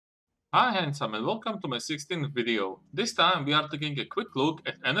Hi handsome and welcome to my 16th video. This time we are taking a quick look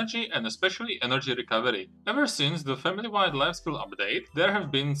at energy and especially energy recovery. Ever since the family-wide life skill update, there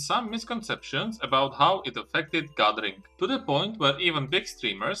have been some misconceptions about how it affected gathering. To the point where even big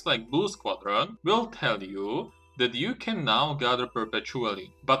streamers like Blue Squadron will tell you that you can now gather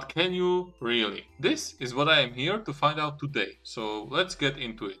perpetually. But can you really? This is what I am here to find out today, so let's get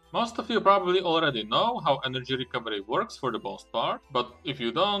into it. Most of you probably already know how energy recovery works for the most part, but if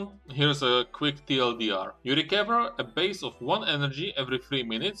you don't, here's a quick TLDR. You recover a base of 1 energy every 3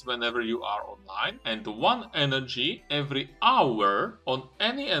 minutes whenever you are online, and 1 energy every hour on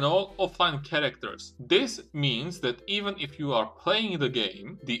any and all offline characters. This means that even if you are playing the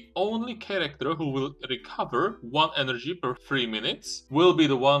game, the only character who will recover 1 energy per 3 minutes will be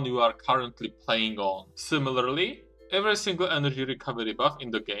the one you are currently playing on. Similarly, every single energy recovery buff in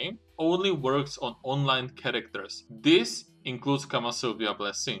the game only works on online characters. This includes Kama Sylvia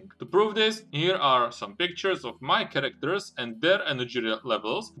Blessing. To prove this, here are some pictures of my characters and their energy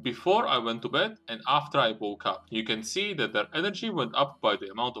levels before I went to bed and after I woke up. You can see that their energy went up by the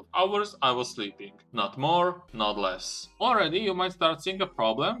amount of hours I was sleeping. Not more, not less. Already you might start seeing a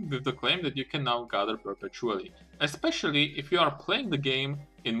problem with the claim that you can now gather perpetually, especially if you are playing the game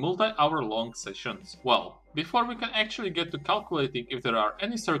in multi-hour long sessions. Well, before we can actually get to calculating if there are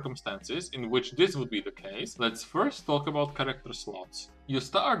any circumstances in which this would be the case, let's first talk about character slots. You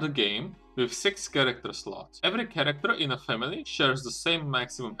start the game with 6 character slots. Every character in a family shares the same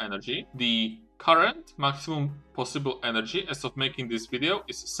maximum energy. The current maximum possible energy as of making this video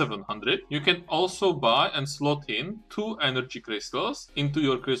is 700. You can also buy and slot in 2 energy crystals into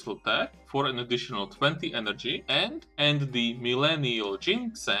your crystal tag for an additional 20 energy, and the millennial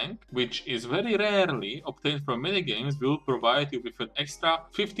ginseng, which is very rarely obtained from minigames, will provide you with an extra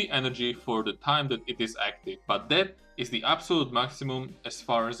 50 energy for the time that it is active. But that is the absolute maximum as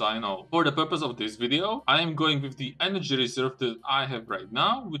far as I know. For the purpose of this video, I am going with the energy reserve that I have right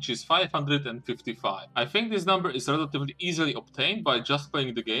now, which is 555. I think this number is relatively easily obtained by just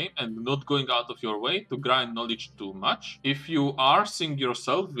playing the game and not going out of your way to grind knowledge too much. If you are seeing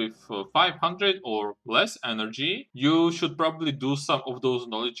yourself with 500 or less energy, you should probably do some of those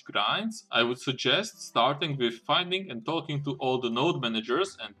knowledge grinds. I would suggest starting with finding and talking to all the node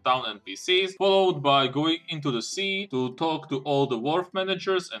managers and town NPCs, followed by going into the sea to talk to all the wharf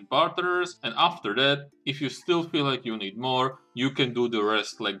managers and barterers, and after that, if you still feel like you need more, you can do the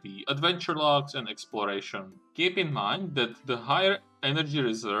rest like the adventure logs and exploration. Keep in mind that the higher energy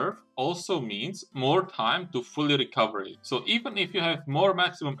reserve also means more time to fully recover it. So even if you have more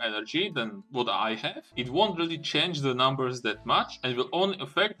maximum energy than what I have, it won't really change the numbers that much and will only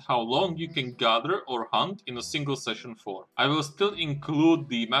affect how long you can gather or hunt in a single session for. I will still include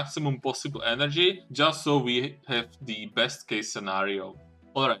the maximum possible energy just so we have the best case scenario.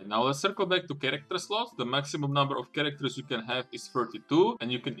 Alright, now let's circle back to character slots. The maximum number of characters you can have is 32, and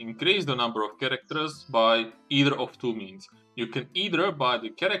you can increase the number of characters by either of 2 means. You can either buy the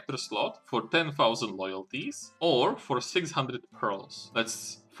character slot for 10,000 loyalties or for 600 pearls.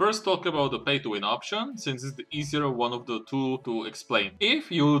 Let's first talk about the pay to win option, since it's the easier one of the 2 to explain.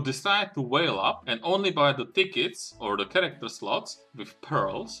 If you decide to whale up and only buy the tickets or the character slots with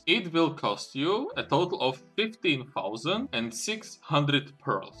pearls, it will cost you a total of 15,600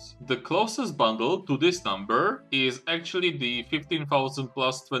 pearls. The closest bundle to this number is actually the 15,000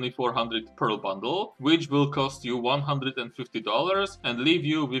 plus 2,400 pearl bundle, which will cost you $150 and leave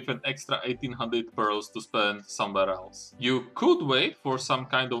you with an extra 1,800 pearls to spend somewhere else. You could wait for some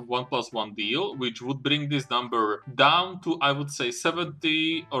kind of 1+1 deal, which would bring this number down to, I would say,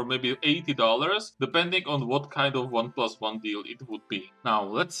 $70 or maybe $80, depending on what kind of 1+1 deal it would be. Now,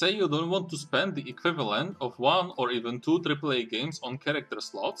 let's say you don't want to spend the equivalent of 1 or even 2 AAA games on character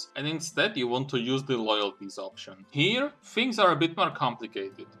slots, and instead you want to use the loyalties option. Here, things are a bit more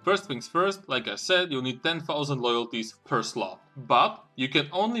complicated. First things first, like I said, you need 10,000 loyalties per slot, but you can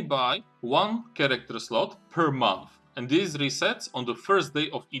only buy 1 character slot per month, and this resets on the first day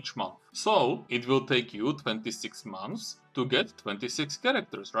of each month. So it will take you 26 months to get 26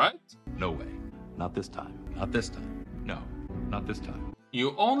 characters, right? No way. Not this time. Not this time. No, not this time.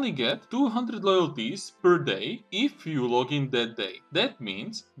 You only get 200 loyalties per day if you log in that day. That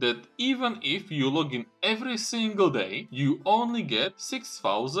means that even if you log in every single day, you only get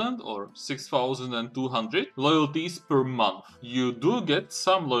 6,000 or 6,200 loyalties per month. You do get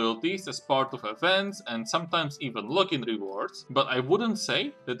some loyalties as part of events and sometimes even login rewards, but I wouldn't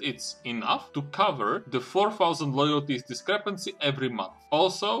say that it's enough to cover the 4,000 loyalties discrepancy every month.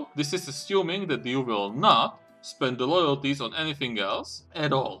 Also, this is assuming that you will not spend the loyalties on anything else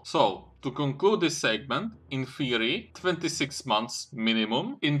at all. So, to conclude this segment, in theory 26 months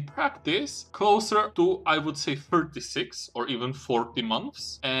minimum. In practice, closer to, I would say, 36 or even 40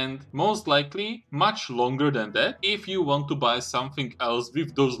 months, and most likely much longer than that if you want to buy something else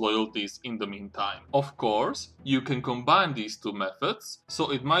with those loyalties in the meantime. Of course, you can combine these two methods,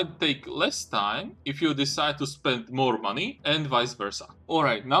 so it might take less time if you decide to spend more money and vice versa.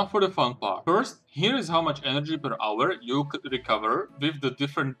 Alright, now for the fun part. First, here is how much energy per hour you could recover with the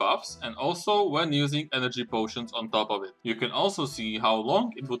different buffs and also when using energy potions on top of it. You can also see how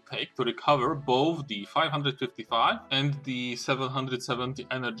long it would take to recover both the 555 and the 770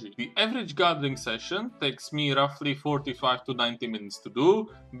 energy. The average gathering session takes me roughly 45 to 90 minutes to do,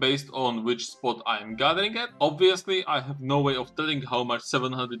 based on which spot I am gathering at. Obviously, I have no way of telling how much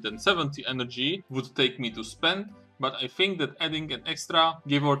 770 energy would take me to spend, but I think that adding an extra,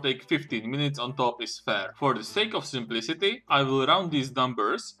 give or take 15 minutes on top is fair. For the sake of simplicity, I will round these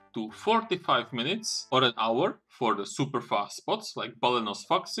numbers to 45 minutes or an hour for the super fast spots like Balenos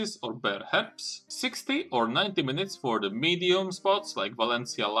Foxes or Bear Herps, 60 or 90 minutes for the medium spots like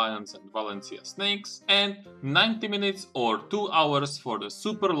Valencia Lions and Valencia Snakes, and 90 minutes or 2 hours for the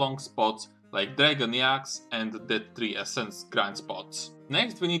super long spots like Dragon Yaks and Dead Tree Essence grind spots.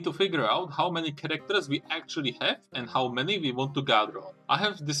 Next, we need to figure out how many characters we actually have and how many we want to gather on. I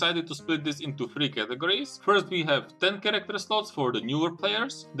have decided to split this into 3 categories. First, we have 10 character slots for the newer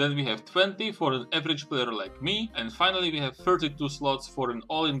players, then we have 20 for an average player like me, and finally we have 32 slots for an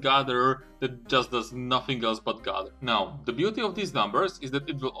all-in gatherer that just does nothing else but gather. Now, the beauty of these numbers is that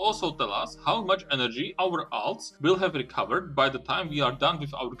it will also tell us how much energy our alts will have recovered by the time we are done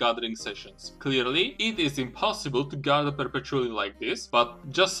with our gathering sessions. Clearly, it is impossible to gather perpetually like this, but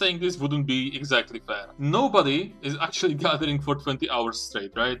just saying this wouldn't be exactly fair. Nobody is actually gathering for 20 hours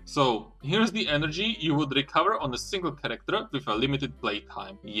straight, right? So here's the energy you would recover on a single character with a limited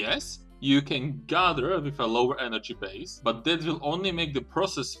playtime. Yes, you can gather with a lower energy base, but that will only make the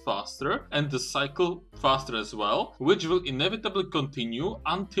process faster and the cycle faster as well, which will inevitably continue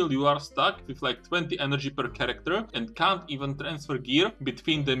until you are stuck with like 20 energy per character and can't even transfer gear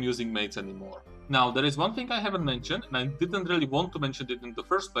between them using mates anymore. Now, there is one thing I haven't mentioned, and I didn't really want to mention it in the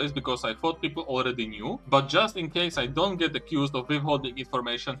first place because I thought people already knew, but just in case I don't get accused of withholding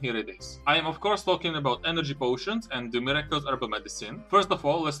information, here it is. I am of course talking about energy potions and the Miraculous Herbal Medicine. First of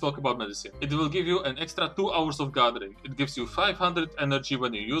all, let's talk about medicine. It will give you an extra 2 hours of gathering. It gives you 500 energy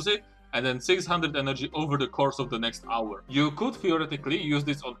when you use it, and then 600 energy over the course of the next hour. You could theoretically use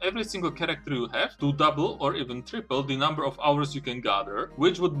this on every single character you have to double or even triple the number of hours you can gather,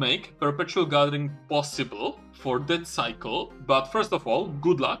 which would make perpetual gathering possible for that cycle. But first of all,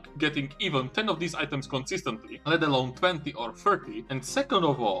 good luck getting even 10 of these items consistently, let alone 20 or 30. And second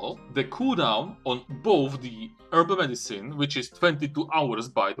of all, the cooldown on both the herbal medicine, which is 22 hours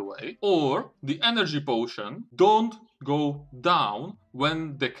by the way, or the energy potion don't go down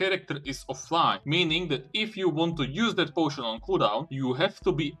when the character is offline, meaning that if you want to use that potion on cooldown, you have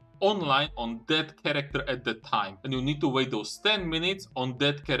to be online on that character at that time, and you need to wait those 10 minutes on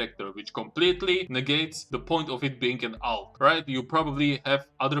that character, which completely negates the point of it being an alt, right? You probably have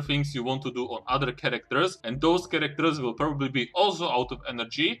other things you want to do on other characters, and those characters will probably be also out of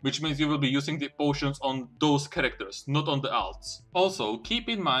energy, which means you will be using the potions on those characters, not on the alts. Also, keep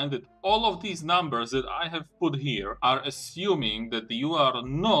in mind that all of these numbers that I have put here are assuming that you are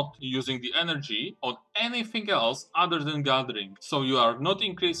not using the energy on anything else other than gathering. So you are not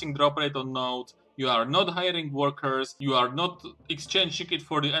increasing drop rate on nodes, you are not hiring workers, you are not exchanging it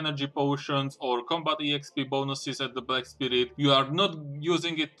for the energy potions or combat EXP bonuses at the Black Spirit, you are not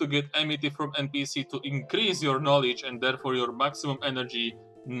using it to get amity from NPC to increase your knowledge and therefore your maximum energy,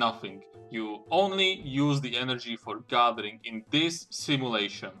 nothing. You only use the energy for gathering in this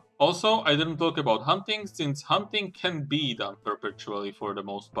simulation. Also, I didn't talk about hunting, since hunting can be done perpetually for the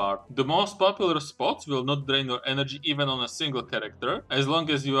most part. The most popular spots will not drain your energy even on a single character, as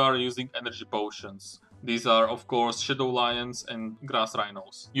long as you are using energy potions. These are of course Shadow Lions and Grass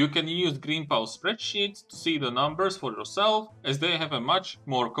Rhinos. You can use Greenpaw spreadsheets to see the numbers for yourself, as they have a much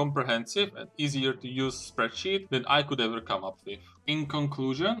more comprehensive and easier to use spreadsheet than I could ever come up with. In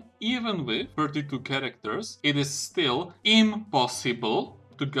conclusion, even with 32 characters, it is still impossible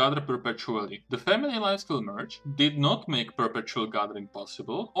to gather perpetually. The Family Lifeskill merge did not make perpetual gathering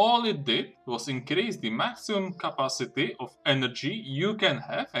possible. All it did was increase the maximum capacity of energy you can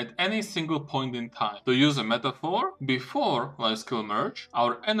have at any single point in time. To use a metaphor, before Lifeskill merge,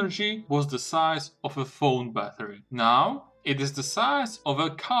 our energy was the size of a phone battery. Now, it is the size of a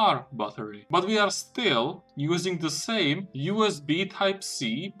car battery, but we are still using the same USB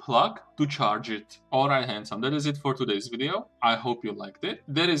Type-C plug to to charge it. Alright handsome, that is it for today's video. I hope you liked it.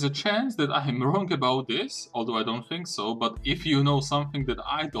 There is a chance that I am wrong about this, although I don't think so, but if you know something that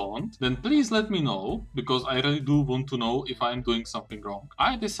I don't, then please let me know, because I really do want to know if I'm doing something wrong.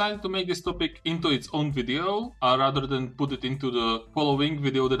 I decided to make this topic into its own video rather than put it into the following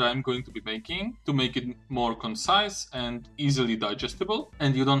video that I'm going to be making, to make it more concise and easily digestible.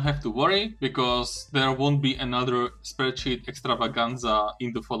 And you don't have to worry, because there won't be another spreadsheet extravaganza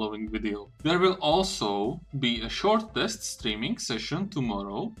in the following video. There will also be a short test streaming session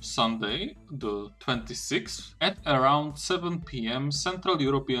tomorrow, Sunday the 26th, at around 7 p.m. Central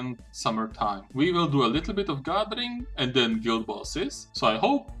European Summer Time. We will do a little bit of gathering and then guild bosses, so I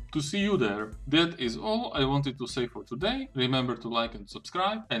hope to see you there. That is all I wanted to say for today. Remember to like and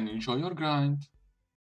subscribe, and enjoy your grind.